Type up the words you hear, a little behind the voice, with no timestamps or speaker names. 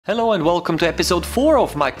Hello and welcome to episode 4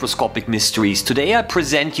 of Microscopic Mysteries. Today I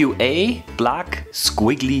present you a black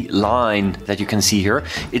squiggly line that you can see here.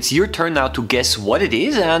 It's your turn now to guess what it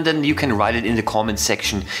is, and then you can write it in the comment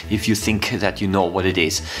section if you think that you know what it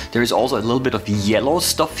is. There is also a little bit of yellow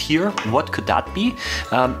stuff here. What could that be?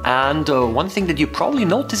 One thing that you probably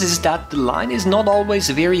notice is that the line is not always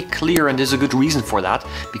very clear, and there's a good reason for that,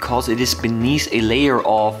 because it is beneath a layer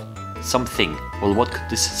of something. Well, what could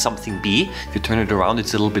this something be? If you turn it around,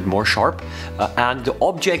 it's a little bit more sharp. And the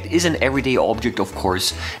object is an everyday object, of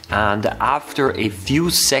course. And after a few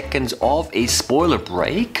seconds of a spoiler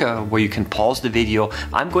break, where you can pause the video,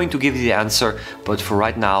 I'm going to give you the answer. But for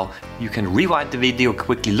right now, you can rewind the video,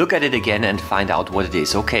 quickly look at it again and find out what it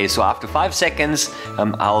is. Okay, so after 5 seconds,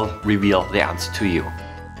 I'll reveal the answer to you.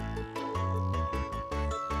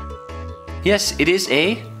 Yes, it is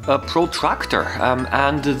a protractor,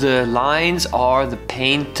 and the lines are the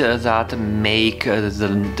paint that make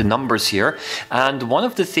the numbers here. And one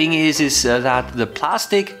of the things is that the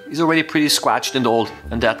plastic is already pretty scratched and old,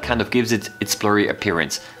 and that kind of gives it its blurry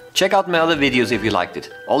appearance. Check out my other videos if you liked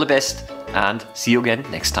it. All the best, and see you again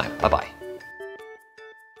next time. Bye bye.